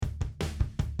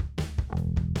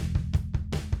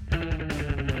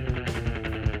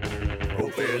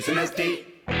Queers and SD.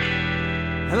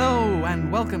 Hello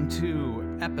and welcome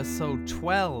to episode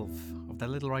 12 of the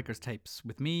Little Rikers tapes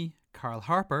with me, Carl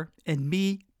Harper. And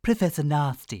me, Professor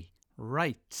Nasty.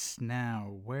 Right,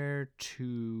 now where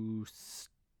to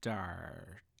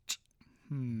start?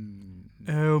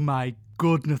 Oh my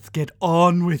goodness, get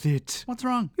on with it. What's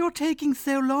wrong? You're taking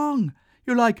so long.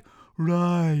 You're like,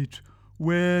 right,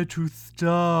 where to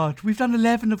start? We've done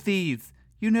 11 of these.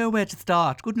 You know where to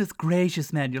start. Goodness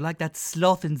gracious, man, you're like that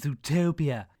sloth in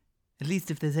Zootopia. At least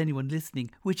if there's anyone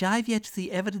listening, which I've yet to see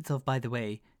evidence of, by the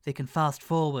way, they can fast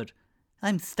forward.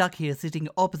 I'm stuck here sitting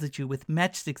opposite you with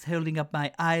matchsticks holding up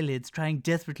my eyelids, trying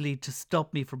desperately to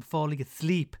stop me from falling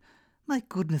asleep. My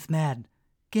goodness, man,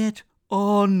 get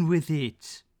on with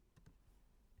it.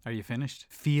 Are you finished?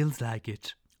 Feels like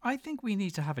it. I think we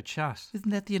need to have a chat. Isn't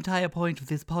that the entire point of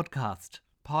this podcast?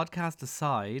 Podcast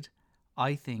aside,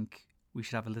 I think we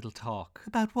should have a little talk.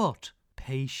 About what?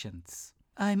 Patience.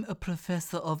 I'm a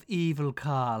professor of evil,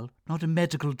 Carl, not a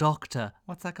medical doctor.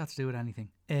 What's that got to do with anything?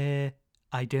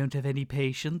 I don't have any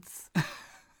patience.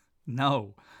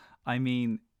 No, I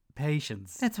mean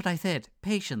patience. That's what I said,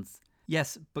 patience.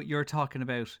 Yes, but you're talking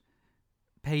about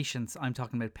patience. I'm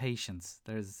talking about patience.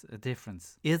 There's a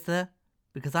difference. Is there?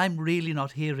 Because I'm really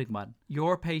not hearing one.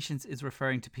 Your patience is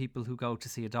referring to people who go to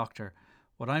see a doctor.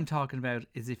 What I'm talking about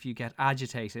is if you get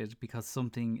agitated because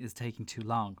something is taking too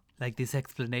long. Like this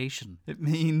explanation. It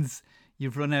means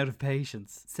you've run out of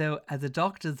patience. So as a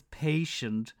doctor's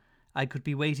patient, I could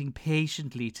be waiting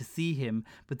patiently to see him,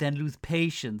 but then lose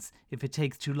patience if it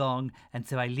takes too long, and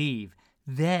so I leave.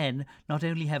 Then, not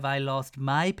only have I lost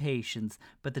my patience,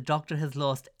 but the doctor has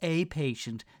lost a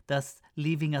patient, thus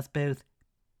leaving us both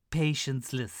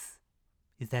patienceless.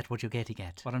 Is that what you're getting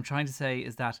at? What I'm trying to say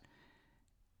is that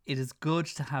it is good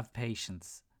to have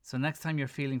patience. So next time you're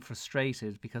feeling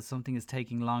frustrated because something is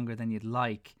taking longer than you'd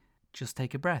like, just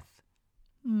take a breath.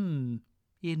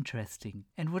 Interesting.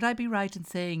 And would I be right in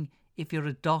saying if you're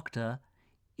a doctor,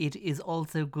 it is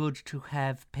also good to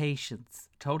have patience?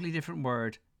 Totally different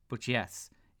word, but yes,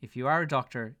 if you are a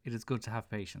doctor, it is good to have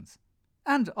patience.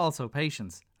 And also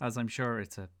patience, as I'm sure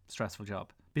it's a stressful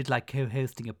job. Bit like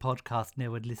co-hosting a podcast no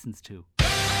one listens to.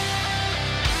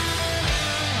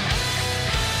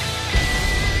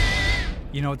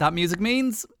 You know what that music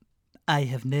means? I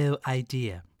have no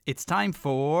idea. It's time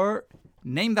for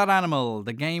Name That Animal,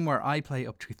 the game where I play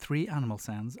up to 3 animal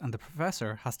sounds and the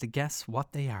professor has to guess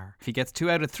what they are. If he gets 2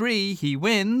 out of 3, he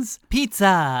wins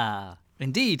Pizza!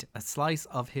 Indeed, a slice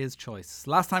of his choice.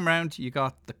 Last time round, you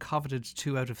got the coveted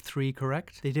 2 out of 3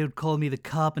 correct. They don't call me the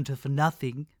carpenter for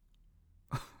nothing.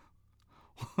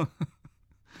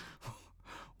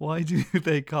 Why do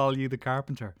they call you the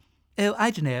carpenter? Oh,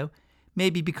 I don't know.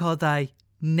 Maybe because I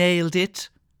nailed it.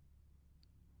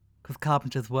 Because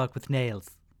carpenters work with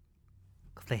nails.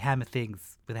 Because they hammer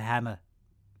things with a hammer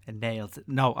and nails.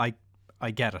 No, I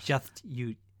get it. Just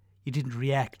you didn't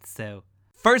react, so.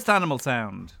 First animal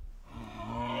sound.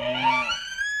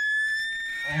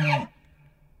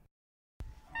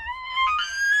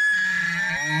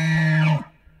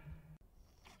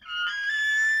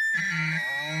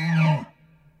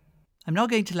 I'm not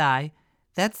going to lie.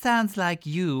 That sounds like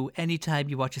you anytime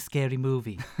you watch a scary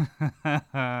movie.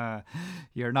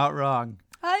 You're not wrong.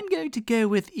 I'm going to go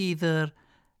with either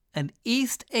an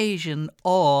East Asian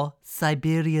or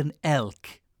Siberian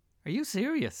elk. Are you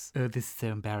serious? Oh, this is so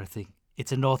embarrassing.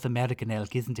 It's a North American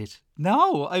elk, isn't it?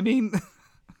 No, I mean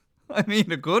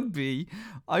it could be.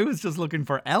 I was just looking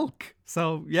for elk.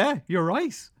 So, yeah, you're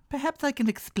right. Perhaps I can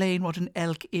explain what an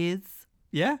elk is.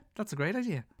 Yeah, that's a great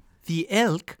idea. The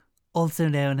elk, also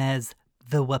known as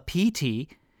the wapiti,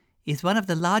 is one of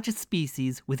the largest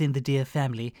species within the deer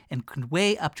family and can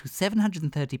weigh up to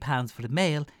 730 pounds for a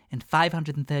male and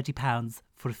 530 pounds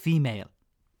for a female.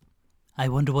 I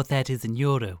wonder what that is in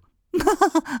euro.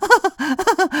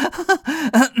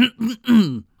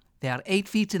 They are 8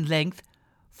 feet in length,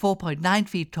 4.9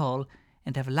 feet tall,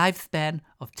 and have a lifespan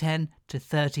of 10 to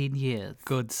 13 years.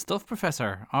 Good stuff,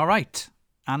 Professor. All right.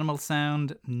 Animal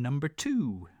sound number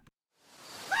 2.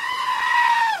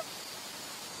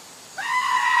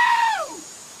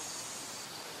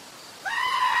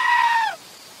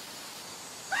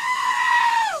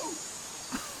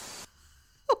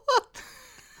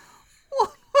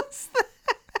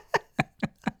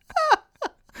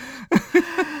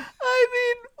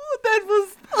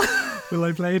 Will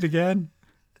I play it again?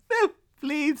 No,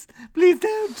 please. Please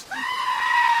don't.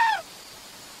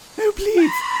 No,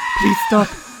 please. Please stop.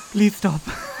 Please stop.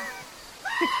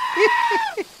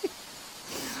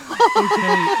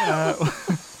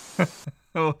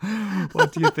 Okay.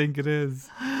 What do you think it is?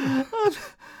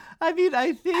 I mean,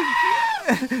 I think...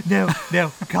 No,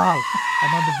 Carl.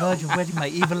 I'm on the verge of wetting my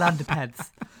evil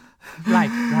underpants. Right.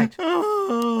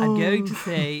 I'm going to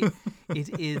say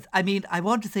it is... I mean, I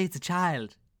want to say it's a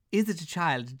child. Is it a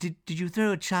child? Did you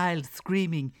throw a child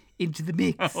screaming into the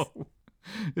mix? No,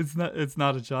 it's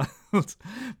not a child.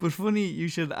 But funny you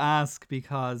should ask,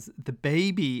 because the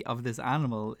baby of this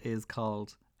animal is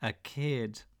called a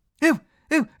kid. Oh,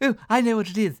 I know what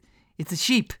it is. It's a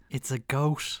sheep. It's a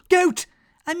goat. Goat!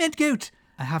 I meant goat.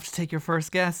 I have to take your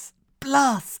first guess.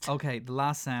 Blast! Okay, the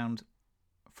last sound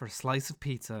for a slice of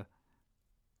pizza.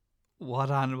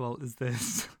 What animal is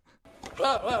this?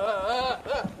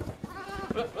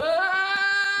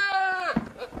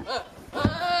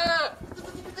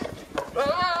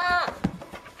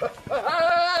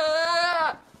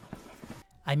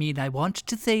 I mean, I want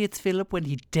to say it's Philip when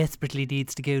he desperately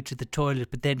needs to go to the toilet,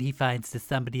 but then he finds there's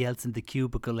somebody else in the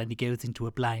cubicle and he goes into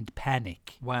a blind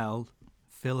panic. Well,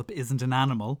 Philip isn't an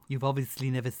animal. You've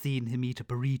obviously never seen him eat a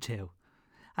burrito.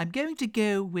 I'm going to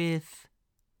go with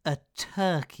a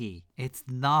turkey. It's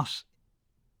not.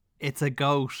 It's a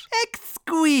goat.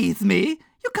 Excuse me?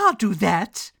 You can't do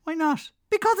that. Why not?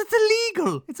 Because it's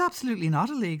illegal. It's absolutely not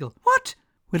illegal. What?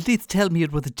 Well, at least tell me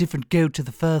it was a different goat to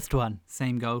the first one.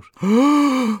 Same goat.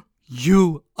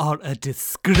 You are a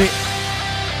disgrace.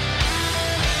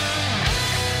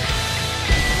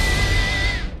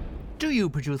 Do you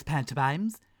produce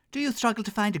pantomimes? Do you struggle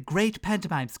to find a great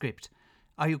pantomime script?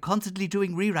 Are you constantly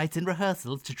doing rewrites in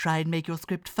rehearsals to try and make your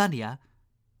script funnier?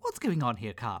 What's going on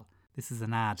here, Carl? This is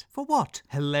an ad. For what?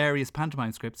 Hilarious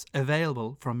pantomime scripts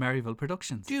available from Maryville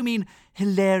Productions. Do you mean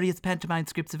hilarious pantomime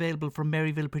scripts available from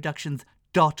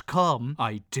MaryvilleProductions.com?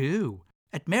 I do.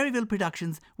 At Maryville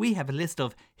Productions, we have a list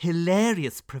of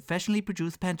hilarious professionally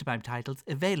produced pantomime titles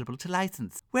available to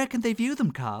license. Where can they view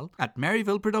them, Carl? At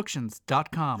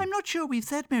MaryvilleProductions.com. I'm not sure we've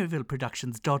said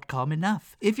MaryvilleProductions.com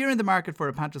enough. If you're in the market for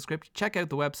a panto script, check out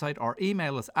the website or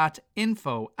email us at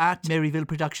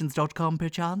info@MaryvilleProductions.com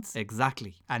perchance.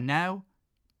 Exactly. And now,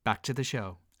 back to the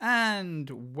show.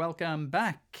 And welcome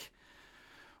back.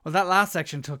 Well, that last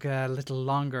section took a little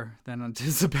longer than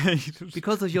anticipated.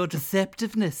 Because of your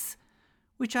deceptiveness,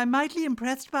 which I'm mightily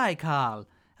impressed by, Carl.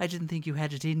 I didn't think you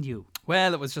had it in you.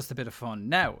 Well, it was just a bit of fun.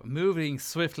 Now, moving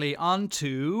swiftly on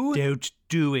to... Don't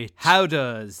do it. How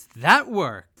does that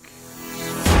work?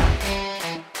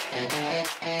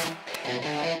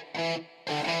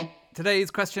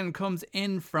 Today's question comes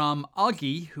in from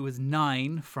Augie, who is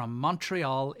 9, from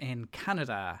Montreal in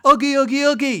Canada.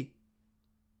 Augie!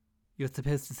 You're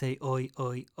supposed to say oi,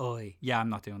 oi, oi. Yeah, I'm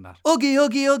not doing that. Augie! Oi,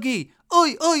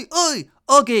 oi, oi!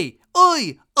 Augie!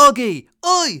 Oi! Augie!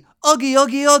 Oi!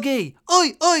 Augie!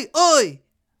 Oi!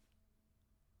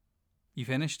 You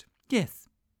finished? Yes,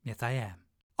 I am.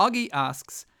 Augie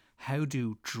asks, how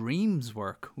do dreams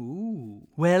work? Ooh.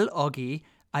 Well, Augie,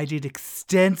 I did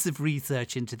extensive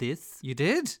research into this. You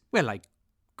did? Well, I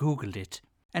Googled it.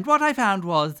 And what I found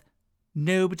was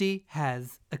nobody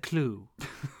has a clue.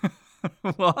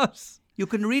 What? You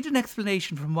can read an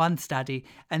explanation from one study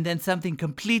and then something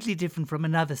completely different from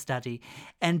another study.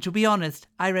 And to be honest,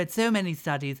 I read so many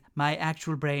studies, my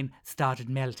actual brain started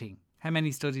melting. How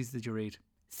many studies did you read?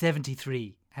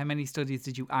 73. How many studies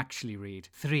did you actually read?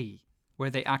 3.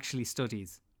 Were they actually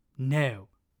studies? No.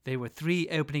 They were 3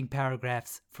 opening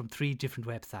paragraphs from 3 different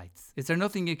websites. Is there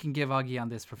nothing you can give Augie on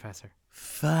this, Professor?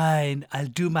 Fine, I'll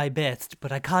do my best,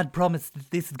 but I can't promise that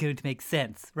this is going to make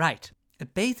sense. Right. A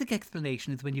basic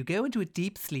explanation is when you go into a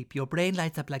deep sleep, your brain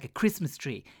lights up like a Christmas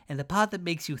tree, and the part that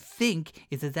makes you think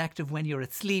is as active when you're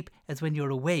asleep as when you're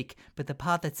awake, but the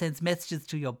part that sends messages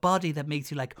to your body that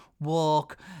makes you like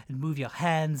walk and move your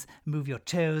hands, move your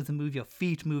toes and move your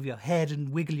feet, move your head and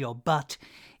wiggle your butt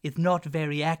is not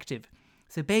very active.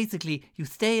 So basically, you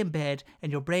stay in bed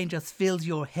and your brain just fills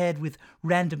your head with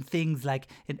random things like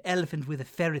an elephant with a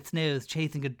ferret's nose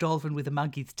chasing a dolphin with a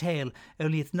monkey's tail,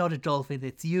 only it's not a dolphin,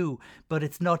 it's you, but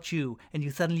it's not you. And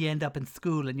you suddenly end up in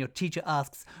school and your teacher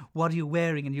asks, what are you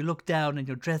wearing? And you look down and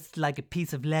you're dressed like a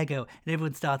piece of Lego and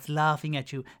everyone starts laughing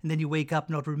at you. And then you wake up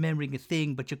not remembering a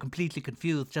thing, but you're completely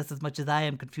confused, just as much as I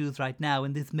am confused right now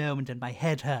in this moment, and my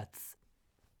head hurts.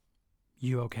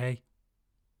 You okay?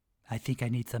 I think I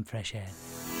need some fresh air.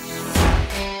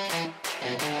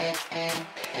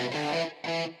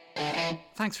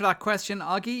 Thanks for that question,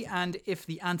 Augie. And if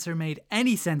the answer made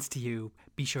any sense to you,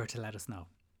 be sure to let us know.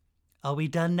 Are we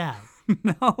done now?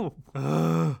 No.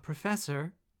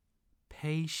 Professor,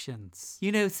 patience.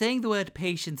 You know, saying the word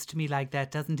patience to me like that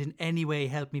doesn't in any way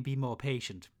help me be more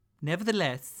patient.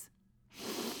 Nevertheless...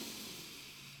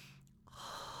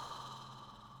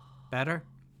 Better?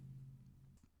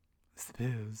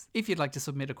 suppose. If you'd like to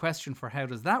submit a question for How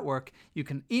Does That Work, you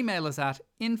can email us at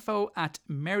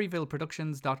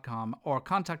info@maryvilleproductions.com or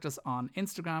contact us on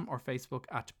Instagram or Facebook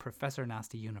at Professor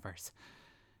Nasty Universe.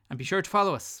 And be sure to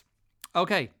follow us.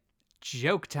 Okay,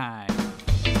 joke time.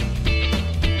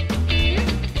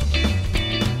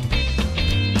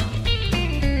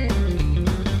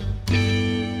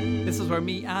 This is where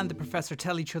me and the professor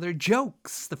tell each other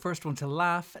jokes. The first one to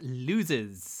laugh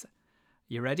loses.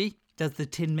 You ready? Does the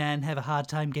Tin Man have a hard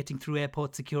time getting through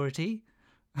airport security?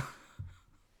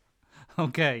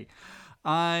 Okay,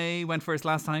 I went first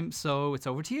last time, so it's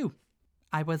over to you.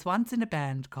 I was once in a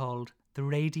band called The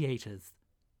Radiators.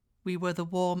 We were the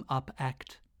warm-up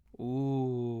act.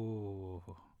 Ooh,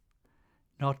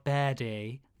 Not bad,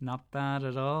 eh? not bad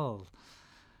at all.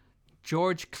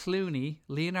 George Clooney,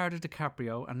 Leonardo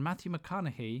DiCaprio and Matthew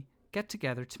McConaughey get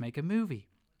together to make a movie.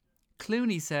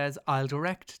 Clooney says, "I'll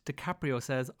direct." DiCaprio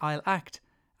says, "I'll act."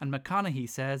 And McConaughey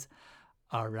says,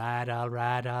 "All right, all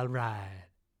right, all right."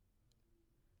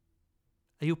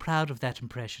 Are you proud of that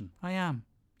impression? I am.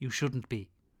 You shouldn't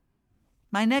be.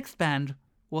 My next band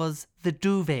was The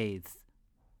Duvets.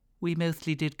 We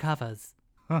mostly did covers.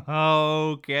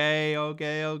 Okay.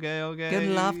 Gonna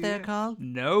laugh there, Carl?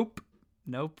 Nope.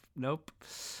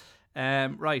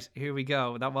 Right, here we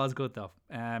go. That was good though.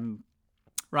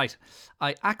 Right,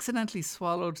 I accidentally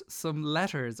swallowed some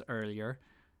letters earlier.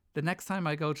 The next time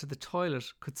I go to the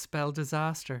toilet could spell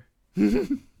disaster.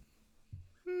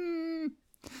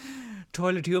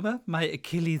 Toilet humour, my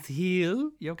Achilles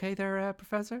heel. You okay there,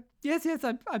 Professor? Yes,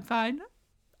 I'm fine.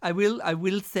 I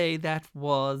will say that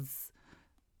was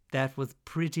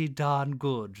pretty darn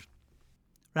good.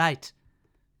 Right,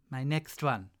 my next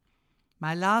one.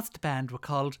 My last band were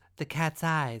called The Cat's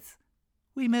Eyes.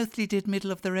 We mostly did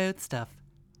middle of the road stuff.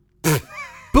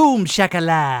 Boom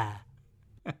shakala!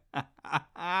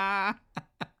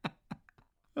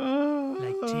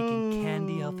 Like taking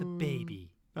candy off a baby.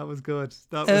 That was good.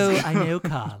 I know,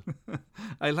 Carl.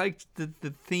 I liked the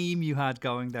theme you had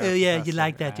going there. Oh yeah, you Professor,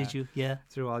 liked that, did you? Yeah.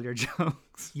 Through all your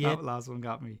jokes. Yep. That last one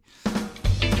got me.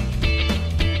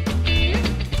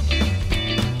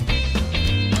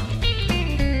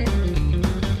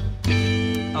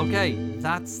 Okay,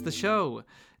 that's the show.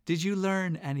 Did you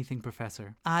learn anything,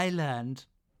 Professor? I learned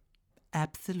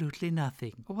absolutely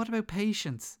nothing. But what about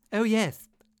patience? Oh yes,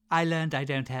 I learned I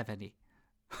don't have any.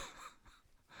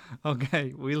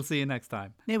 Okay, we'll see you next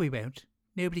time. No, we won't.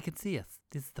 Nobody can see us.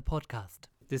 This is the podcast.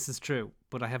 This is true,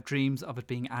 but I have dreams of it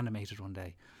being animated one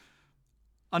day.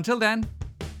 Until then,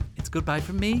 it's goodbye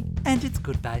from me, and it's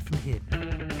goodbye from him.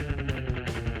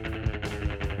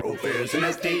 Professor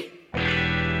Nasty.